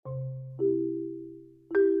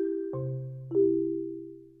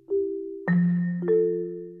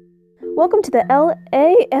Welcome to the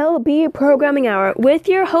LALB Programming Hour with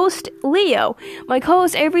your host, Leo. My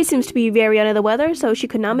co-host, Avery, seems to be very under the weather, so she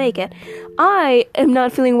could not make it. I am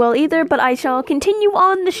not feeling well either, but I shall continue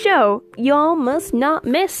on the show. Y'all must not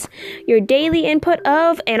miss your daily input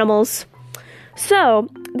of animals. So,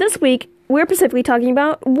 this week, we're specifically talking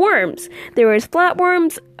about worms. There is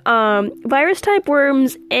flatworms, virus-type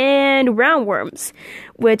worms, and roundworms,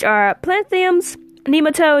 which are plankthiums,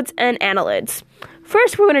 nematodes, and annelids.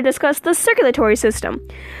 First, we're going to discuss the circulatory system.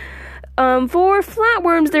 For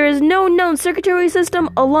flatworms, there is no known circulatory system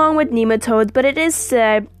along with nematodes, but it is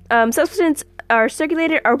said substances are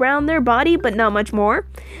circulated around their body, but not much more.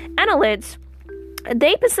 Annelids,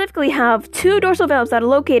 they specifically have two dorsal valves that are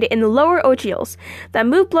located in the lower otials that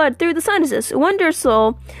move blood through the sinuses. One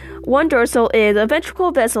dorsal is a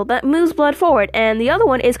ventricular vessel that moves blood forward, and the other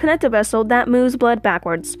one is connective vessel that moves blood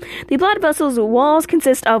backwards. The blood vessel's walls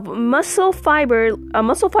consist of a muscle fiber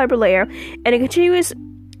layer and a continuous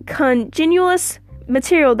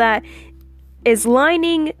material that is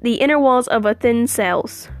lining the inner walls of a thin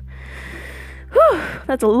cells. Whew,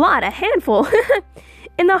 that's a handful.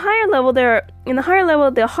 In the higher level,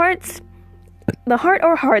 the hearts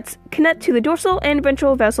connect to the dorsal and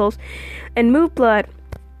ventral vessels and move blood.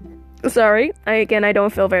 Sorry, I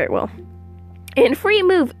don't feel very well. In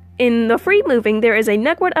the free moving, there is a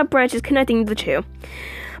network of branches connecting the two.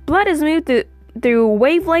 Blood is moved through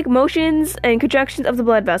wave-like motions and contractions of the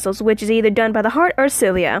blood vessels, which is either done by the heart or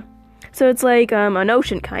cilia. So it's like an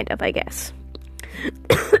ocean, kind of, I guess.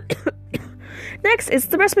 Next is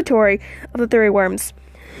the respiratory of the three worms.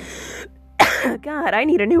 God, I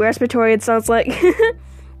need a new respiratory, it sounds like.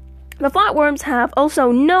 The flatworms have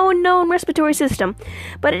also no known respiratory system,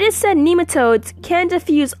 but it is said nematodes can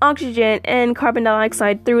diffuse oxygen and carbon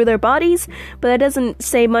dioxide through their bodies, but it doesn't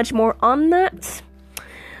say much more on that.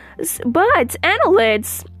 But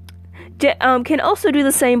annelids can also do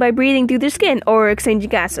the same by breathing through their skin or exchanging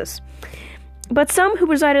gases. But some who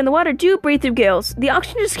reside in the water do breathe through gills. The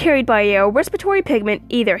oxygen is carried by a respiratory pigment,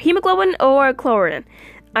 either hemoglobin or chlorin.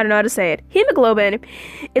 I don't know how to say it. Hemoglobin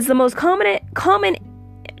is the most common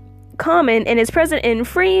and is present in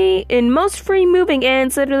most free-moving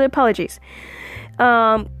and cellular polyps.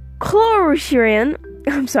 Chlorin,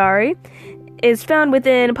 is found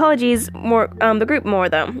within polyps the group more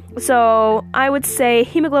though. So I would say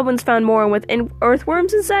hemoglobin's found more within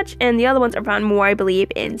earthworms and such, and the other ones are found more, I believe,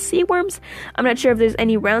 in sea worms. I'm not sure if there's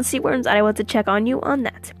any round sea worms. I want to check on you on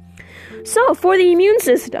that. So for the immune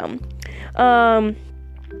system,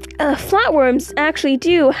 flatworms actually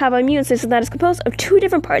do have an immune system that is composed of two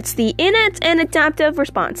different parts, the innate and adaptive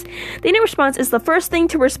response. The innate response is the first thing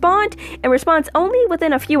to respond and responds only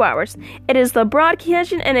within a few hours. It is the broad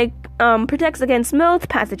connection and it protects against most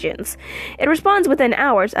pathogens. It responds within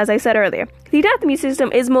hours, as I said earlier. The adaptive immune system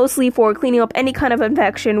is mostly for cleaning up any kind of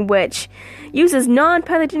infection, which uses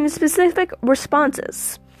non-pathogen specific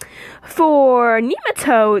responses. For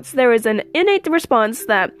nematodes, there is an innate response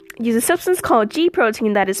that uses a substance called G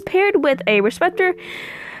protein that is paired with a receptor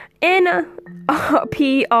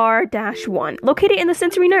NPR-1 located in the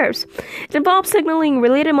sensory nerves. It involves signaling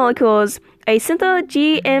related molecules, a synthetic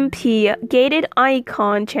GMP gated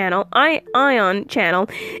ion channel,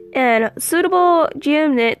 and suitable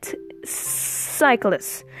geomet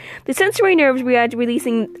cycles. The sensory nerves react,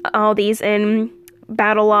 releasing all these and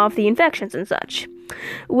battle off the infections and such.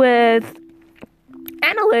 With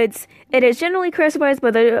annelids, it is generally characterized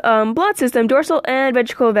by the blood system, dorsal and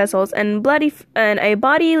ventricular vessels, and a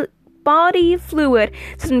body fluid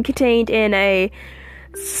system contained in a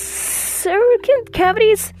circular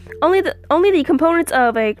cavities. Only the components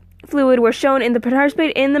of a fluid were shown in the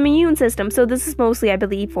participate in the immune system. So this is mostly, I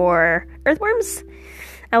believe, for earthworms.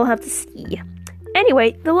 I will have to see.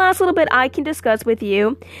 Anyway, the last little bit I can discuss with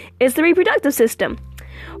you is the reproductive system.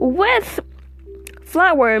 With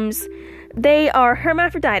flatworms, they are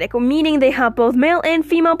hermaphroditic, meaning they have both male and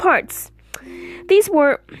female parts.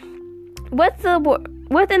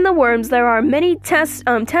 Within the worms, there are many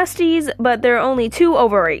testes, but there are only two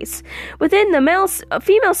ovaries. Within the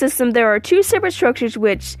female system, there are two separate structures,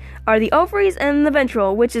 which are the ovaries and the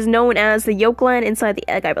ventral, which is known as the yolk gland inside the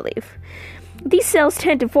egg, I believe. These cells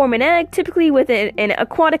tend to form an egg, typically within an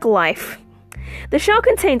aquatic life. The shell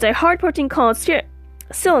contains a hard protein called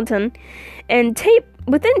celatin, and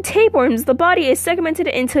within tapeworms, the body is segmented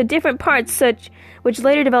into different parts, which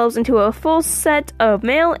later develops into a full set of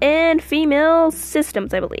male and female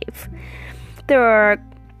systems, I believe. There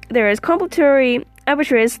is complementary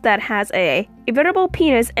apertures that has a vertebral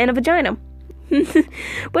penis and a vagina.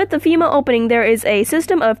 With the female opening, there is a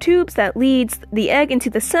system of tubes that leads the egg into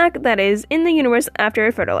the sac that is in the uterus after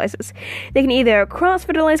it fertilizes. They can either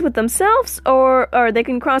cross-fertilize with themselves, or they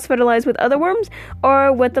can cross-fertilize with other worms,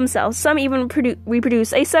 or with themselves. Some even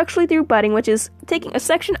reproduce asexually through budding, which is taking a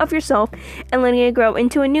section of yourself and letting it grow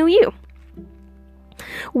into a new you.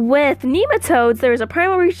 With nematodes, there is a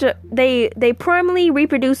primary they primarily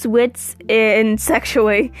reproduce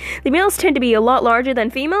sexually. The males tend to be a lot larger than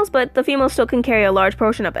females, but the females still can carry a large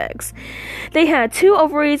portion of eggs. They had 2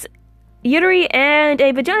 ovaries, uteri, and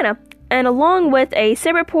a vagina, and along with a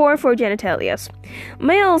separate pore for genitalia.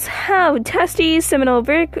 Males have testes, seminal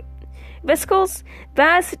vesicles,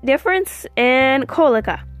 vas deferens, and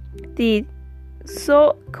colica.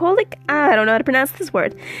 Colic, I don't know how to pronounce this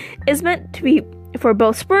word, is meant to be for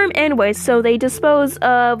both sperm and waste, so they dispose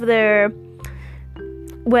of their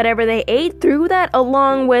whatever they ate through that,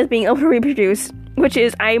 along with being able to reproduce, which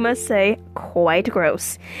is, I must say, quite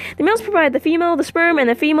gross. The males provide the female the sperm, and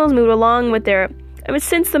the females move along with their...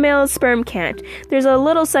 since the male's sperm can't. There's a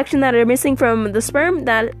little section that are missing from the sperm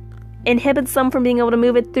that inhibits them from being able to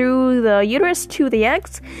move it through the uterus to the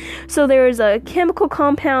eggs. So there's a chemical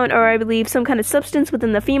compound, or I believe some kind of substance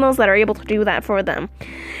within the females that are able to do that for them.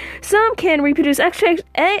 Some can reproduce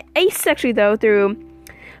asexually, though, through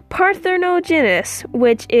parthenogenesis,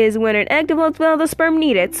 which is when an egg develops without the sperm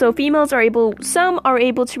needed. So some are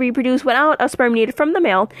able to reproduce without a sperm needed from the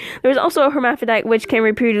male. There's also a hermaphrodite, which can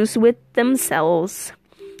reproduce with themselves,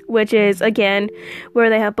 which is, again, where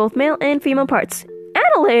they have both male and female parts.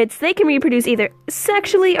 Annelids, they can reproduce either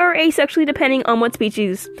sexually or asexually depending on what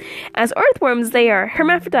species. As earthworms, they are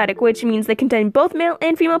hermaphroditic, which means they contain both male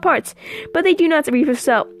and female parts, but they do not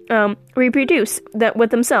reproduce that with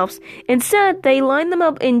themselves. Instead, they line them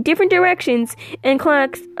up in different directions and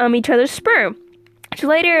collect each other's sperm,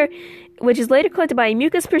 which is later collected by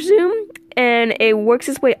mucus presume, and it works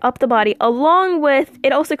its way up the body. Along with,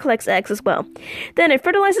 it also collects eggs as well. Then it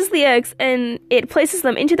fertilizes the eggs, and it places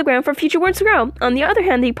them into the ground for future worms to grow. On the other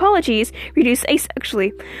hand, the polyges reproduce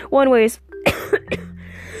asexually. One way is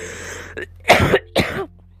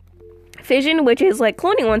fission, which is like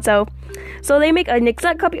cloning oneself. So they make an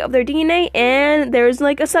exact copy of their DNA, and there's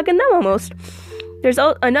like a second them almost. There's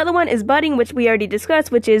another one is budding, which we already discussed,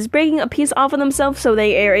 which is breaking a piece off of themselves so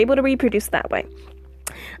they are able to reproduce that way.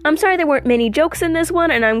 I'm sorry there weren't many jokes in this one,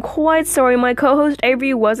 and I'm quite sorry my co-host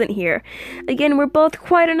Avery wasn't here. Again, we're both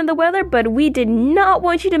quite under the weather, but we did not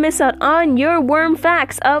want you to miss out on your worm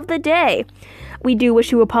facts of the day. We do wish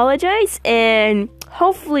to apologize, and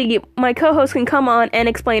hopefully my co-host can come on and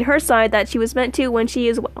explain her side that she was meant to when she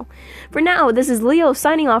is well. For now, this is Leo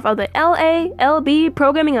signing off of the LALB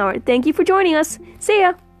Programming Hour. Thank you for joining us. See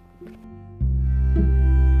ya!